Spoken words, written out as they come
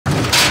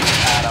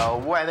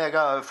away they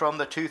go from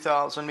the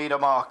 2,000 meter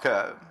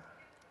marker.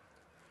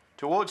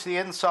 Towards the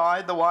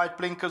inside, the white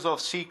blinkers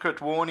of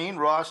Secret Warning,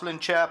 Rosalind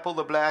Chapel,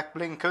 the black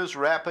blinkers,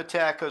 Rap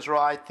Attack is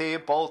right there,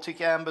 Baltic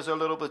Amber's a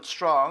little bit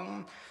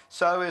strong.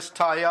 So is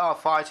Taya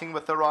fighting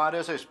with the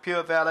riders as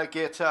Pure Valor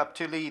gets up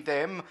to lead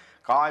them.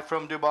 Guy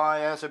from Dubai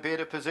has a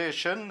better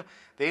position.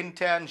 Then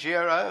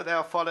Tangiero, they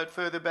are followed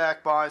further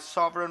back by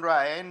Sovereign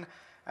Rain.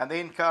 And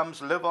then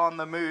comes Live on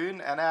the Moon,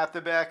 and at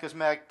the back is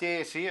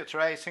MacDesi. It's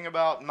racing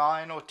about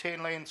 9 or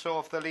 10 lengths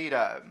off the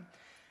leader.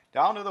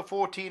 Down to the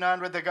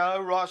 1400 they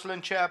go.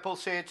 Rosalind Chapel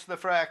sets the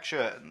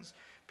fractions.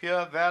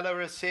 Pure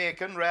Valor is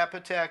second. Rap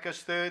Attack is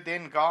third.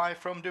 Then Guy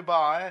from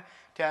Dubai.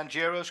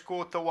 Tangiero's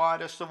caught the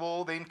widest of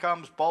all. Then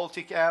comes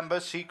Baltic Amber.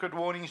 Secret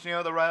Warnings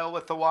near the rail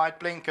with the white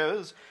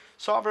blinkers.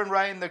 Sovereign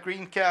Rain, the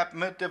green cap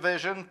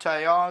mid-division.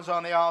 Tayars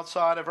on the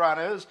outside of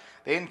runners.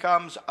 Then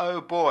comes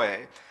Oh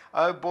Boy.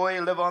 Oh Boy,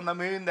 Live on the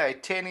Moon. They're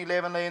 10,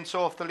 11 lengths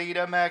off the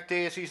leader.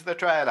 MacDesi's the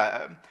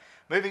trailer.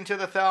 Moving to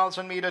the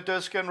 1,000 meter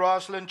disc, and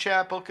Rosalind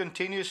Chapel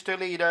continues to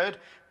lead it.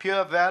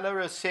 Pure Valor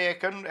is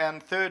second,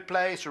 and third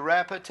place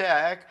Rap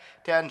Attack.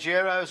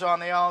 Tangiero's on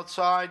the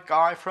outside.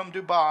 Guy from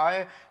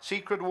Dubai.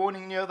 Secret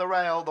Warning near the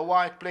rail. The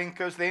white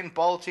blinkers. Then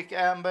Baltic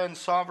Amber and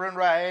Sovereign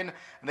Rain.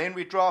 And then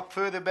we drop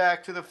further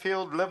back to the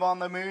field. Live on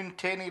the Moon,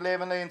 10,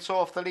 11 lengths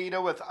off the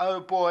leader with Oh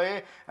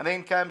Boy. And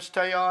then comes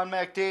Tayan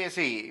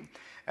MacDesi.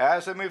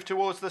 As they move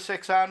towards the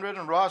 600,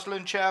 and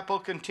Rosalind Chapel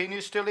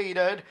continues to lead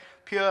it.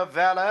 Pure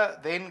Valor,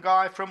 then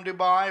Guy from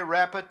Dubai,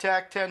 Rap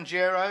Attack,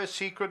 Tangiero,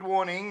 Secret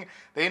Warning,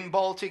 then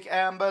Baltic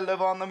Amber,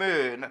 Live on the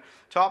Moon.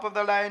 Top of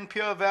the lane,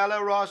 Pure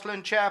Valor,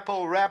 Rosalind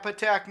Chapel, Rap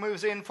Attack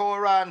moves in for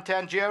a run.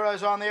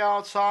 Tangiero's on the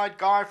outside,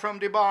 Guy from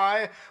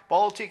Dubai,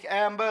 Baltic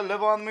Amber,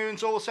 Live on the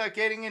Moon's also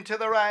getting into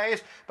the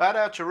race, but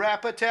it's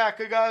Rap Attack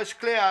who goes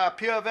clear.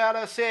 Pure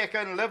Valor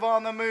second, Live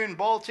on the Moon,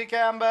 Baltic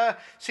Amber,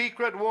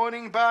 Secret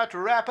Warning, but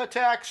Rap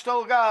Attack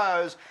still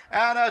goes,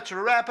 and it's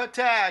Rap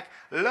Attack.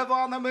 Live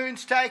on the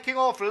Moon's taking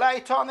off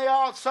late on the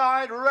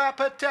outside. Rap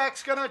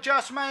Attack's gonna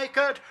just make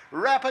it.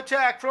 Rap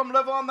Attack from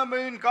Live on the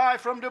Moon, Guy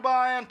from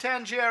Dubai and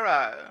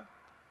Tangiero.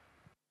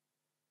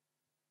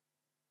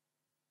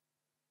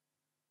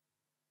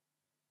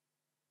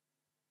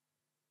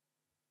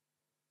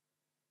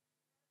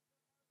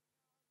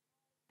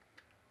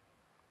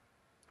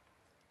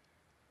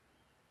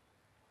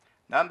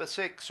 Number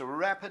 6,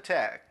 Rap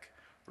Attack.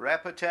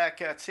 Rap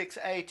Attack at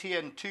 680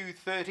 and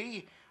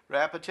 230.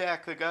 Rap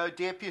Attack the go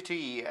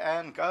deputy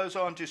and goes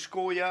on to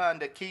Scoria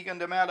under Keegan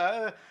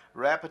DeMello.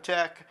 Rap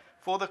Attack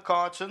for the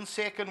Carson.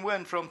 Second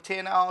win from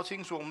 10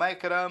 outings will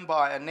make it home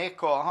by a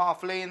neck or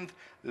half length.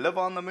 Live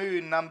on the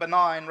Moon, number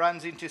 9,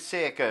 runs into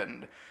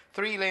second.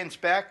 3 lengths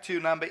back to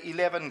number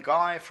 11,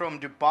 Guy from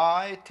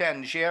Dubai.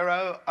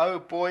 Tangiero, Oh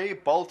Boy,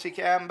 Baltic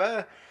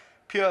Amber.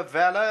 Pure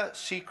Valor,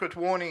 Secret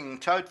Warning.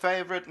 Tote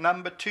favourite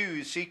number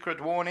 2,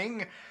 Secret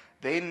Warning.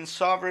 Then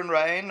Sovereign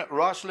Rain,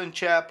 Rosalind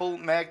Chapel,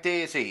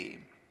 MacDesi.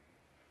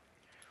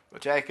 We'll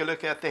take a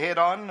look at the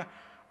head-on.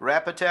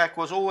 Rap Attack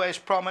was always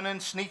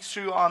prominent, sneaks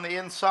through on the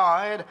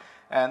inside,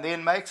 and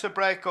then makes a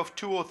break of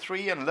 2 or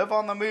 3, and Live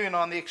on the Moon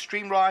on the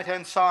extreme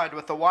right-hand side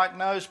with the white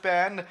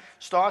noseband.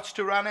 Starts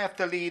to run at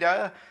the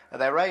leader.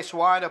 They race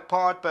wide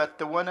apart, but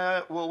the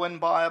winner will win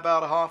by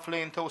about a half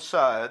length or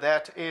so.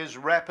 That is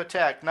Rap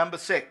Attack, number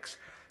 6,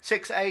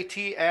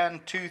 680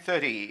 and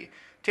 230.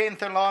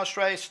 10th and last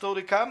race still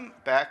to come.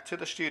 Back to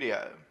the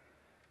studio.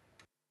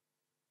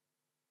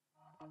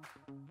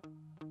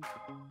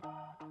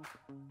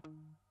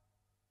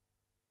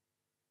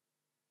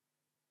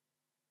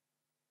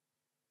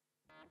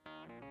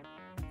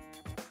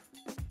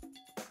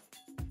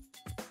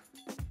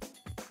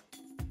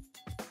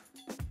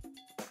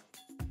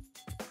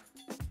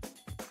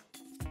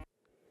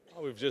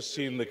 We've just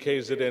seen the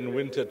KZN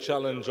Winter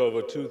Challenge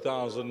over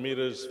 2,000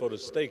 meters for the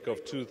stake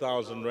of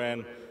 2,000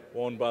 Rand,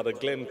 won by the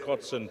Glenn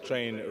Kotson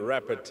trained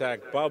Rap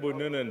Attack. Babu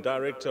Noonan,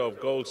 director of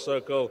Gold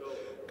Circle,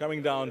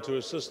 coming down to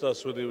assist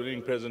us with the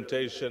winning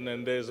presentation.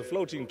 And there's a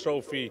floating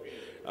trophy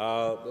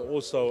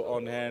also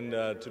on hand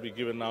to be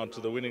given out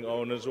to the winning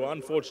owners, who are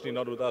unfortunately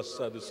not with us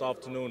this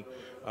afternoon.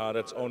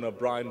 That's owner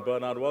Brian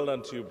Bernard. Well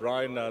done to you,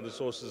 Brian. This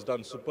horse has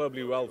done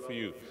superbly well for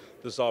you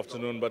this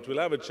afternoon. But we'll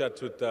have a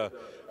chat with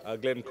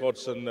Glenn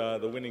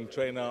Kotson, the winning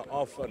trainer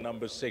of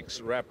number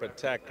 6, Rap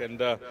Attack.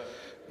 And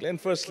Glenn,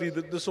 firstly,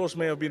 this horse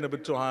may have been a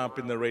bit too high up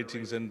in the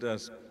ratings, and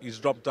he's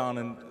dropped down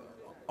and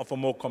off a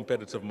more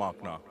competitive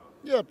mark now.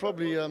 Yeah,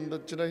 probably.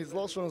 But you know, his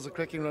last one was a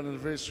cracking run in a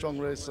very strong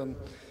race, and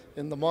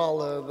in the mile,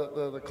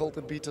 the colt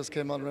that beat us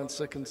came out around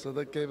second, so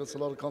that gave us a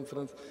lot of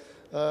confidence.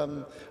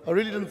 I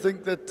really didn't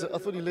think that. I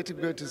thought he let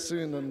him go too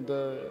soon, and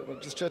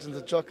just chatting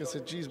to Jock, I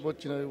said, "Geez,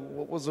 what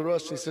was the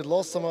rush?" He said,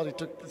 "Last time out, he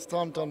took his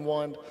time to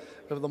unwind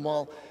over the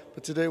mile,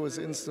 but today was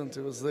instant.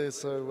 It was there."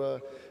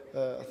 So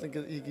I think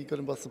he got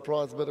him by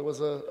surprise, but it was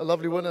a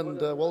lovely win,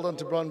 and well done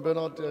to Brian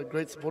Bernard,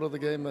 great support of the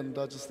game, and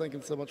I just thank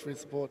him so much for his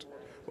support.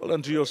 Well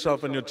done to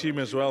yourself and your team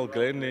as well,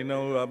 Glenn. You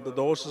know,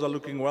 the horses are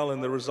looking well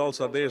and the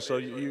results are there, so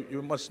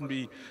you mustn't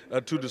be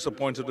too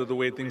disappointed with the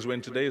way things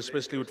went today,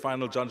 especially with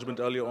final judgment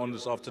earlier on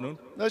this afternoon.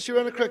 No, she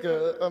ran a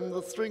cracker.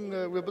 The string,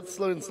 we're a bit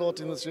slow in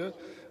starting this year,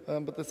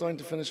 but they're starting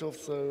to finish off,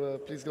 so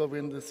please God we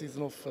end the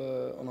season off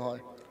on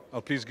high.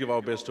 Please give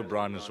our best to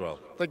Brian as well.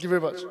 Thank you very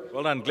much.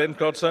 Well done, Glenn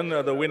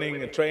Cotson, the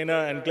winning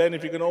trainer. And Glenn,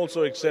 if you can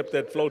also accept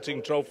that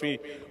floating trophy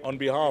on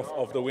behalf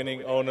of the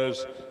winning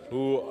owners,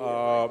 who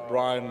are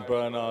Brian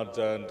Bernard,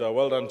 and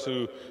well done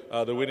to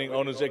the winning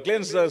owners there.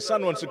 Glenn's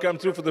son wants to come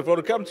through for the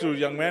photo. Come through,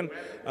 young man.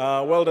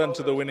 Well done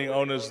to the winning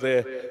owners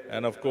there,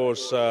 and of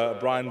course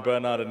Brian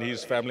Bernard and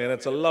his family. And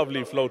it's a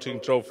lovely floating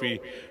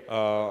trophy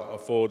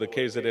for the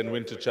KZN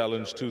Winter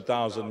Challenge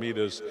 2,000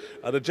 meters.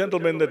 The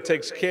gentleman that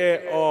takes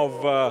care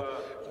of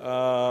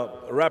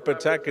Rap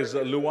Attack is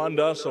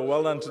Luanda, so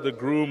well done to the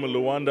groom,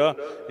 Luanda.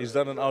 He's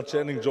done an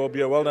outstanding job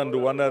here. Well done,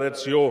 Luanda.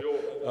 That's your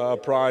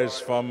prize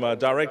from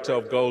Director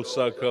of Gold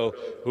Circle,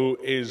 who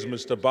is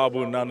Mr.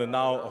 Babu Nana.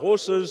 Now,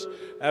 horses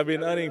have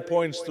been earning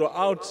points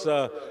throughout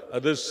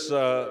this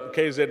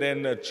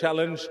KZN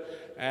challenge,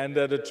 and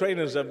the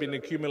trainers have been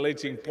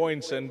accumulating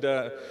points, and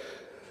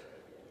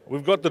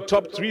we've got the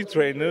top 3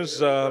 trainers.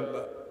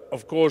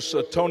 Of course,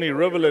 Tony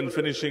Riverland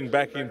finishing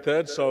back in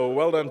 3rd, so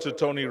well done to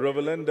Tony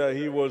Riverland.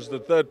 He was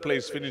the 3rd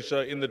place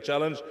finisher in the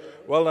challenge.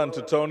 Well done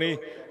to Tony,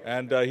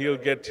 and he'll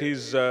get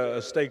his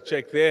stake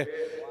check there.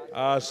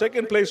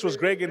 2nd place was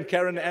Greg and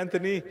Karen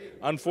Anthony.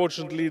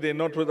 Unfortunately, they're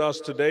not with us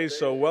today,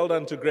 so well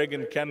done to Greg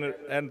and Karen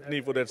Anthony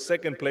for that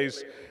 2nd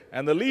place.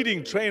 And the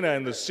leading trainer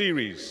in the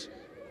series,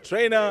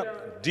 trainer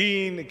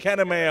Dean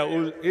Kannemeyer,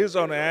 who is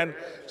on hand.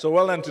 So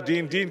well done to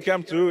Dean. Dean,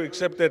 come through,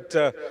 accept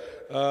that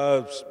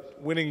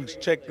winning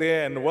check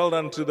there, and well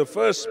done to the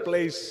 1st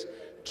place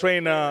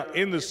trainer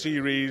in the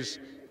series,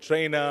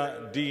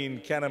 trainer Dean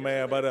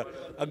Kannemeyer. But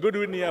a good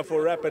win here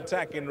for Rap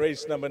Attack in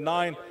race number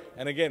 9.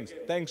 And again,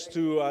 thanks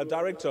to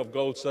Director of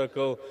Gold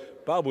Circle,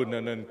 Babu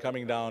Nanan,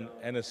 coming down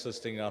and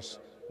assisting us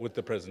with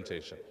the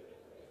presentation.